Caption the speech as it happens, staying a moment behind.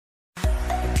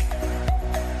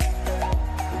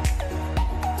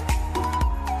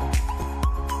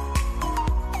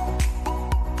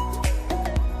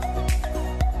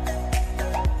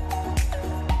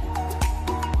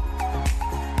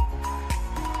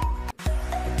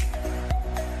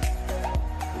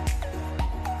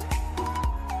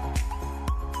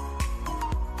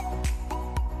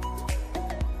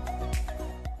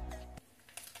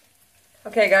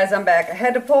Okay guys, I'm back. I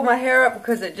had to pull my hair up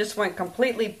because it just went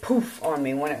completely poof on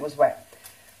me when it was wet.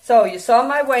 So you saw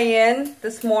my weigh-in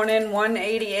this morning,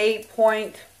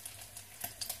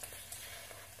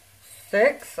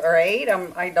 188.6 or 8.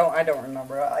 I don't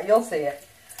remember. You'll see it.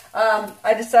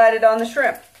 I decided on the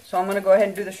shrimp, so I'm going to go ahead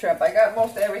and do the shrimp. I got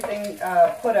most everything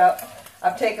put up.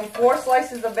 I've taken 4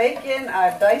 slices of bacon,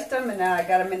 I've diced them, and now I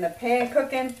got them in the pan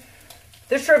cooking.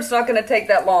 This shrimp's not going to take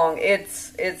that long.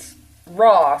 It's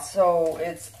raw, so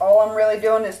it's all I'm really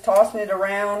doing is tossing it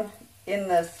around in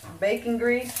this bacon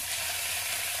grease,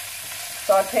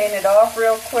 sauteing it off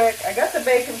real quick. I got the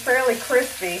bacon fairly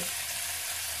crispy.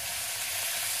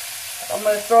 I'm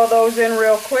going to throw those in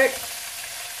real quick.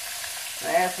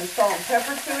 I add some salt and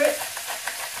pepper to it.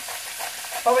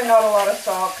 Probably not a lot of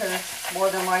salt because more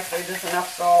than likely there's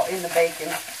enough salt in the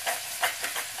bacon,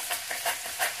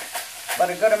 but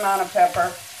a good amount of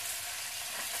pepper.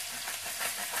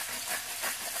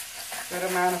 Good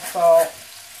amount of salt.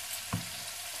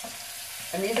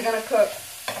 And these are going to cook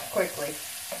quickly.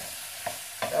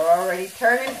 They're already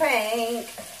turning pink.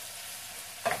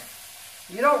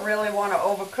 You don't really want to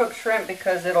overcook shrimp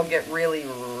because it'll get really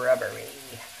rubbery.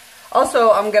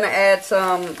 Also, I'm going to add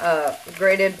some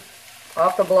grated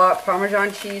off the block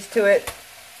Parmesan cheese to it.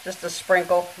 Just a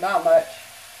sprinkle, not much.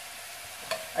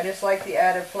 I just like the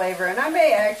added flavor. And I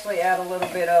may actually add a little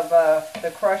bit of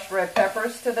the crushed red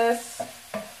peppers to this.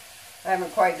 I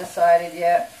haven't quite decided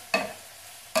yet,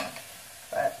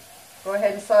 but go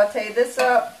ahead and saute this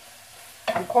up.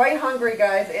 I'm quite hungry,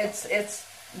 guys. It's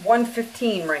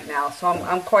 1:15 right now, so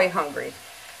I'm quite hungry,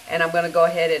 and I'm going to go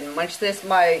ahead and munch this.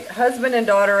 My husband and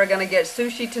daughter are going to get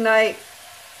sushi tonight.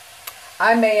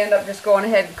 I may end up just going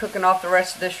ahead and cooking off the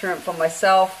rest of the shrimp for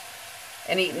myself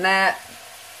and eating that.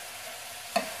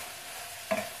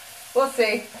 We'll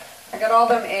see. I got all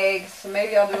them eggs, so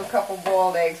maybe I'll do a couple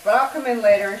boiled eggs. But I'll come in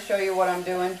later and show you what I'm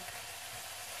doing.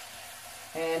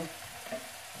 And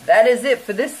that is it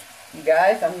for this, you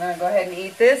guys. I'm going to go ahead and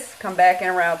eat this. Come back in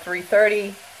around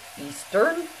 3:30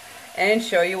 Eastern and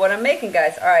show you what I'm making,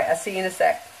 guys. Alright, I'll see you in a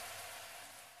sec.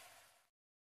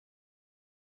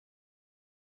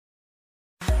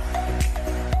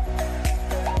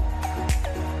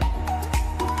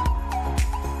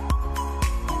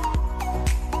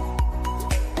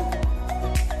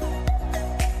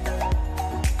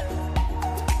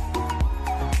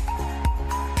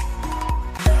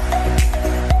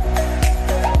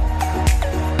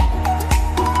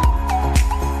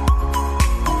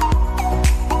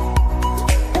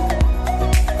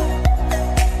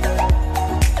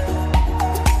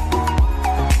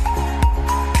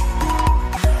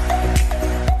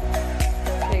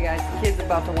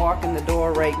 About to walk in the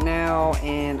door right now,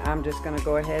 and I'm just going to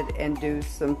go ahead and do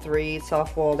some 3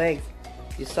 soft-boiled eggs.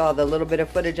 You saw the little bit of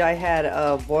footage I had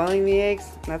of boiling the eggs.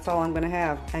 That's all I'm going to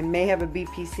have. I may have a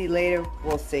BPC later,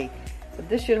 we'll see. But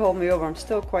this should hold me over. I'm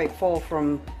still quite full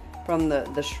from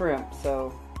the shrimp.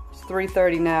 So it's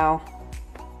 3:30 now.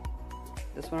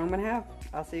 This is what I'm going to have.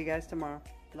 I'll see you guys tomorrow.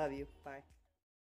 Love you. Bye.